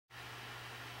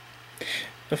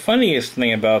The funniest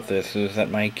thing about this is that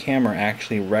my camera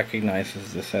actually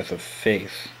recognizes this as a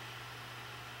face.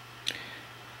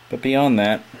 But beyond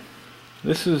that,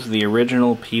 this is the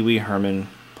original Wee Herman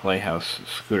Playhouse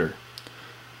scooter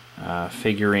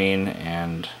figurine,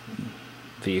 and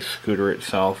the scooter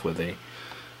itself with a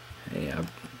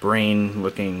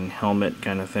brain-looking helmet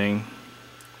kind of thing,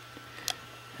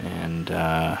 and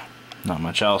not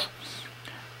much else.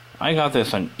 I got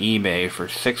this on eBay for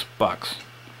 $6.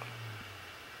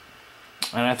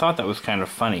 And I thought that was kind of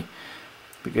funny,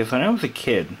 because when I was a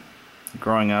kid,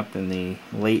 growing up in the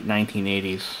late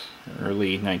 1980s,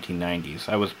 early 1990s,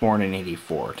 I was born in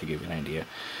 '84, to give you an idea,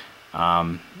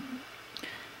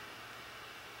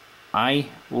 I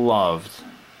loved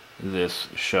this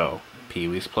show,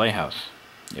 Pee-wee's Playhouse.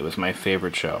 It was my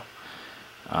favorite show.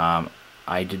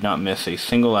 I did not miss a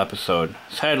single episode.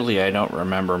 Sadly, I don't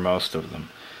remember most of them.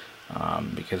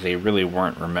 Because they really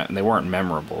weren't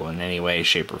memorable in any way,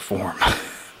 shape, or form.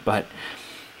 But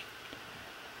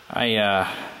I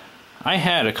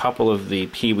had a couple of the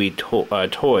Pee-wee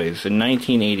toys in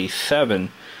 1987.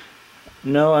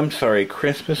 No, I'm sorry,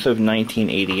 Christmas of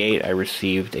 1988. I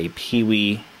received a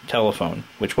Pee-wee telephone,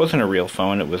 which wasn't a real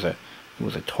phone. It was a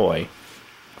toy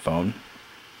phone,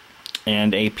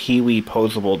 and a Pee-wee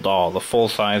posable doll, the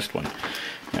full-sized one.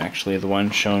 Actually, the one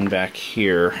shown back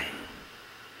here.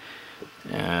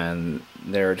 And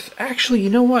there's actually, you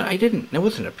know what? That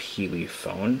wasn't a Pee-wee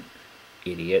phone,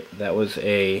 idiot. That was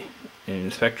an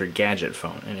Inspector Gadget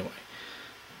phone. Anyway,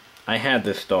 I had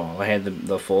this doll. I had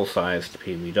the full-sized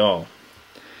Pee-wee doll,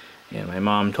 and my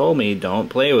mom told me, "Don't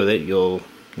play with it. You'll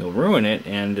ruin it,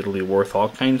 and it'll be worth all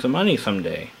kinds of money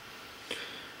someday."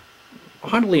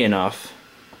 Oddly enough,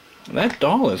 that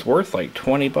doll is worth like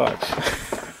 $20.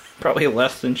 Probably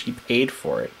less than she paid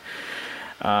for it.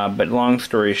 But long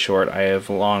story short, I have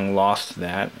long lost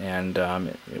that, and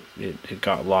it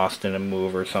got lost in a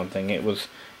move or something. It was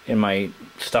in my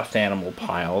stuffed animal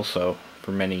pile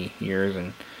for many years,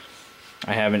 and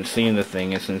I haven't seen the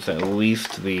thing since at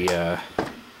least the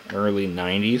early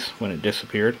 90s when it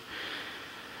disappeared.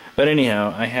 But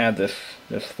anyhow, I had this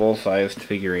full-sized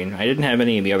figurine. I didn't have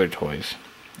any of the other toys,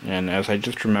 and as I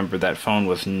just remembered, that phone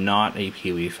was not a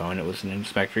Pee-wee phone. It was an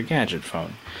Inspector Gadget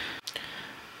phone.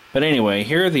 But anyway,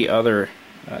 here are the other,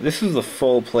 this is the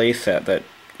full playset that,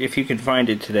 if you can find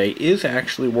it today, is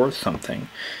actually worth something.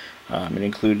 It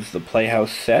includes the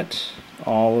Playhouse set,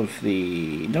 no, it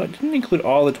didn't include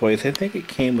all the toys. I think it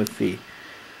came with the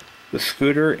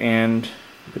scooter and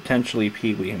potentially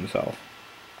Pee-wee himself.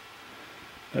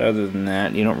 But other than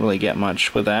that, you don't really get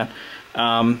much with that.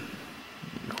 Of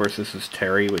course, this is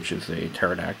Terry, which is a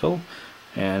pterodactyl,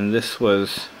 and this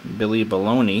was Billy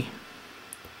Baloney.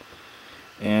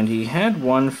 And he had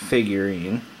one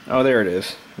figurine, oh there it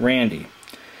is, Randy,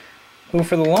 who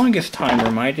for the longest time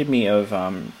reminded me of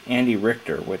Andy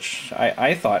Richter, which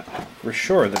I thought for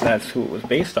sure that's who it was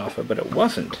based off of, but it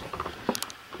wasn't.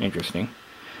 Interesting.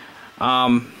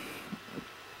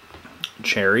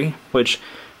 Cherry, which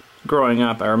growing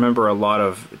up I remember a lot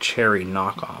of Cherry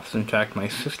knockoffs. In fact, my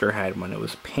sister had one. It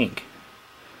was pink,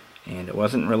 and it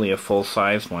wasn't really a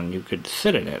full-sized one. You could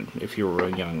sit in it if you were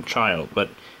a young child, but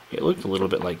it looked a little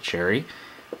bit like Cherry.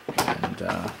 And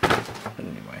but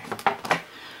anyway,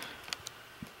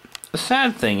 the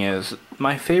sad thing is,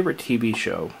 my favorite TV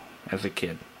show as a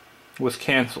kid was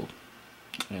canceled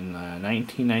in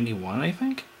 1991, I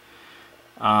think,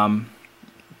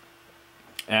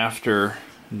 after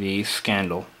the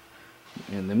scandal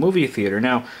in the movie theater.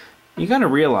 Now, you gotta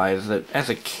realize that as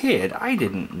a kid, I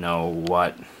didn't know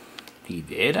what he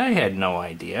did. I had no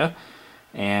idea,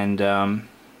 and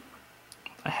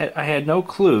I had no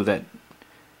clue that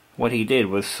what he did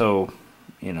was so,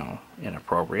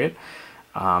 inappropriate.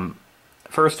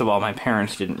 First of all, my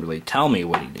parents didn't really tell me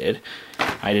what he did.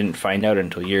 I didn't find out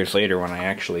until years later when I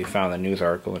actually found the news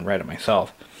article and read it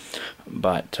myself.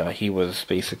 But he was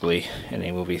basically in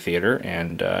a movie theater,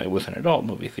 and it was an adult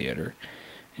movie theater,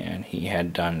 and he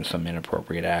had done some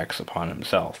inappropriate acts upon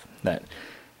himself that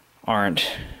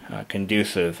aren't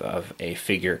conducive of a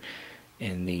figure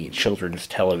in the children's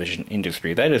television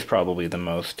industry. That is probably the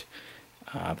most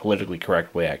politically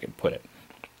correct way I could put it.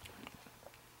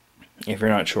 If you're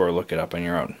not sure, look it up on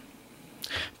your own.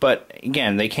 But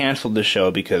again, they canceled the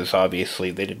show because obviously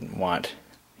they didn't want,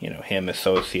 him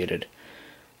associated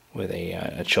with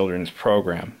a children's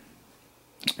program.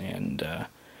 And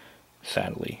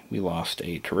sadly, we lost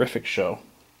a terrific show.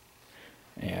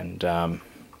 And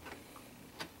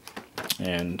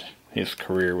his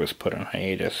career was put on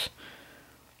hiatus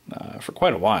for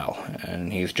quite a while,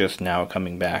 and he's just now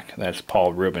coming back. That's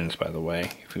Paul Rubens, by the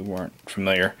way, if you weren't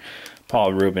familiar.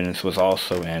 Paul Reubens was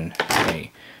also in a,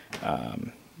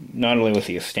 not only was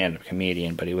he a stand-up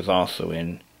comedian, but he was also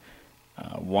in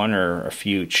one or a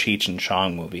few Cheech and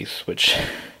Chong movies, which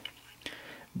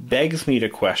begs me to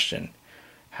question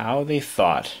how they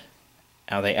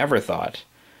ever thought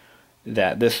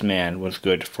that this man was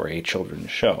good for a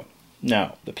children's show.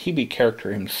 Now, the PB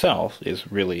character himself is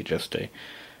really just at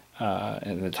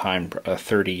the time, a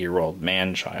 30-year-old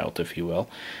man-child, if you will,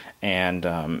 and,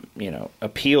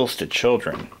 appeals to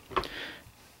children.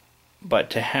 But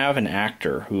to have an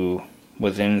actor who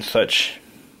was in such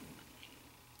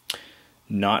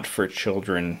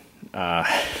not-for-children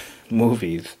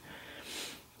movies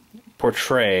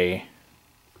portray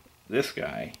this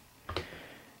guy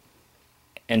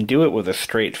and do it with a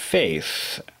straight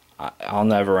face, I'll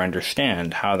never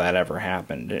understand how that ever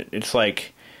happened. It's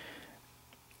like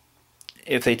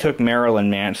if they took Marilyn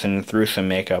Manson, threw some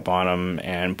makeup on him,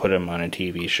 and put him on a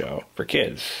TV show for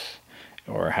kids,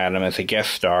 or had him as a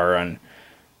guest star on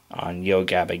Yo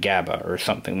Gabba Gabba or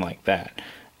something like that.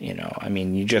 I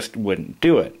mean, you just wouldn't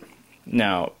do it.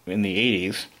 Now, in the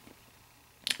 80s,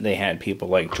 they had people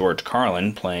like George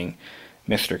Carlin playing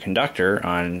Mr. Conductor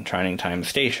on Trying Time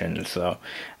Station, so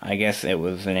I guess it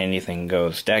was an anything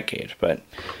goes decade, but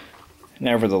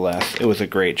nevertheless, it was a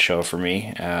great show for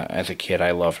me. As a kid,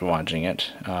 I loved watching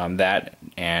it. That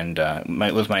and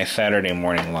it was my Saturday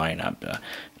morning lineup.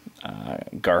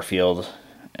 Garfield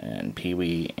and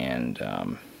Pee-wee and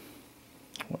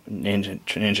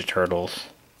Ninja Turtles,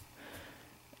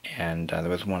 and there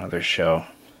was one other show.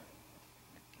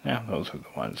 Yeah, those are the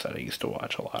ones that I used to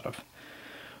watch a lot of.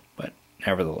 But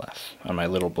nevertheless, on my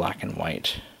little black and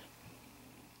white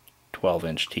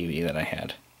 12-inch TV that I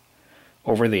had,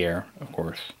 over the air, of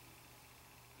course.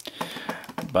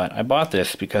 But I bought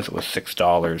this because it was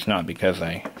 $6, not because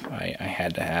I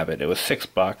had to have it. It was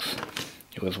 $6.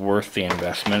 It was worth the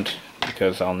investment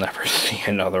because I'll never see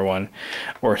another one,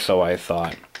 or so I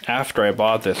thought. After I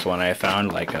bought this one, I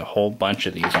found like a whole bunch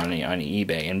of these on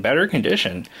eBay in better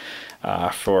condition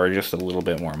for just a little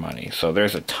bit more money. So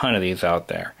there's a ton of these out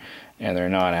there, and they're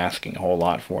not asking a whole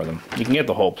lot for them. You can get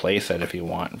the whole playset if you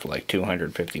want for like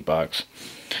 $250.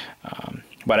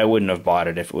 But I wouldn't have bought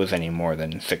it if it was any more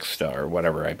than $6 or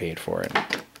whatever I paid for it.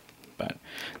 But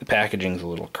the packaging's a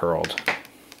little curled.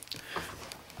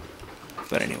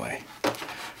 But anyway,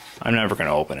 I'm never going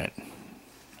to open it.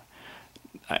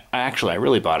 I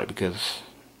really bought it because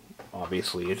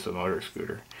obviously it's a motor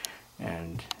scooter,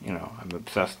 and I'm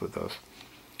obsessed with those.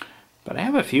 But I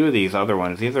have a few of these other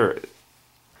ones. These are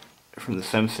from The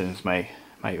Simpsons. I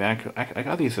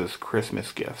got these as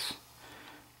Christmas gifts.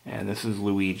 And this is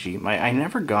Luigi. I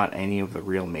never got any of the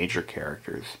real major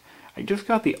characters. I just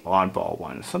got the oddball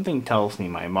ones. Something tells me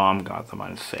my mom got them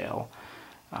on sale.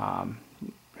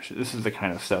 This is the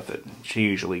kind of stuff that she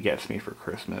usually gets me for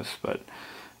Christmas. But,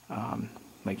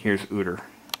 like, here's Ooter.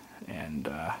 And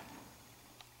I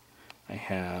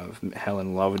have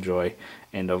Helen Lovejoy.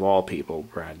 And of all people,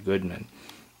 Brad Goodman,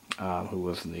 who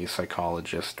was the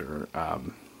psychologist, or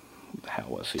who the hell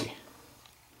was he?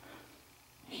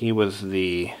 He was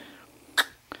the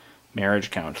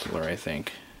marriage counselor, I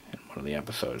think, in one of the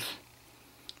episodes.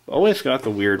 Always got the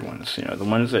weird ones, the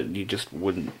ones that you just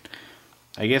wouldn't.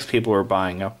 I guess people were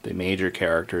buying up the major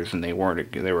characters, and they were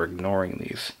ignoring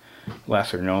these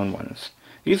lesser known ones.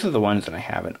 These are the ones that I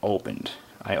haven't opened.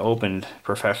 I opened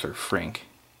Professor Frink,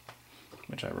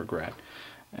 which I regret,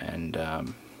 and I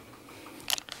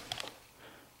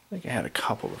think I had a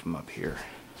couple of them up here.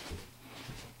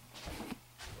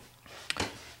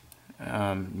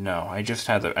 No, I just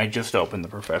opened the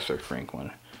Professor Frink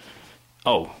one.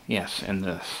 Oh, yes, and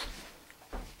this.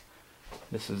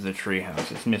 This is the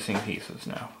treehouse. It's missing pieces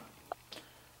now.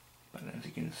 But as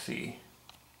you can see,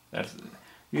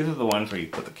 these are the ones where you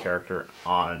put the character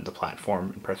on the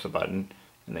platform and press a button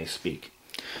and they speak.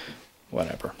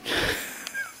 Whatever.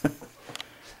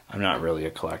 I'm not really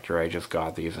a collector. I just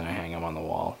got these and I hang them on the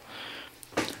wall.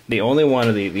 The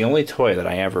only toy that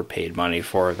I ever paid money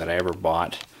for, that I ever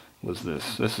bought, was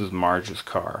this. This is Marge's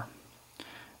car.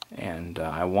 And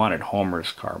I wanted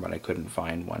Homer's car, but I couldn't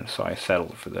find one, so I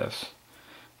settled for this.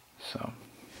 So,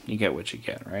 you get what you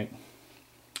get, right?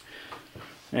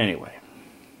 Anyway,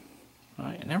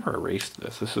 I never erased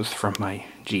this. This is from my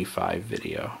G5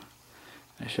 video.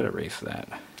 I should erase that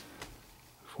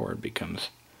before it becomes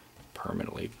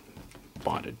permanently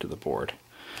bonded to the board.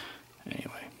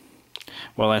 Anyway,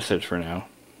 well, that's it for now.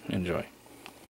 Enjoy.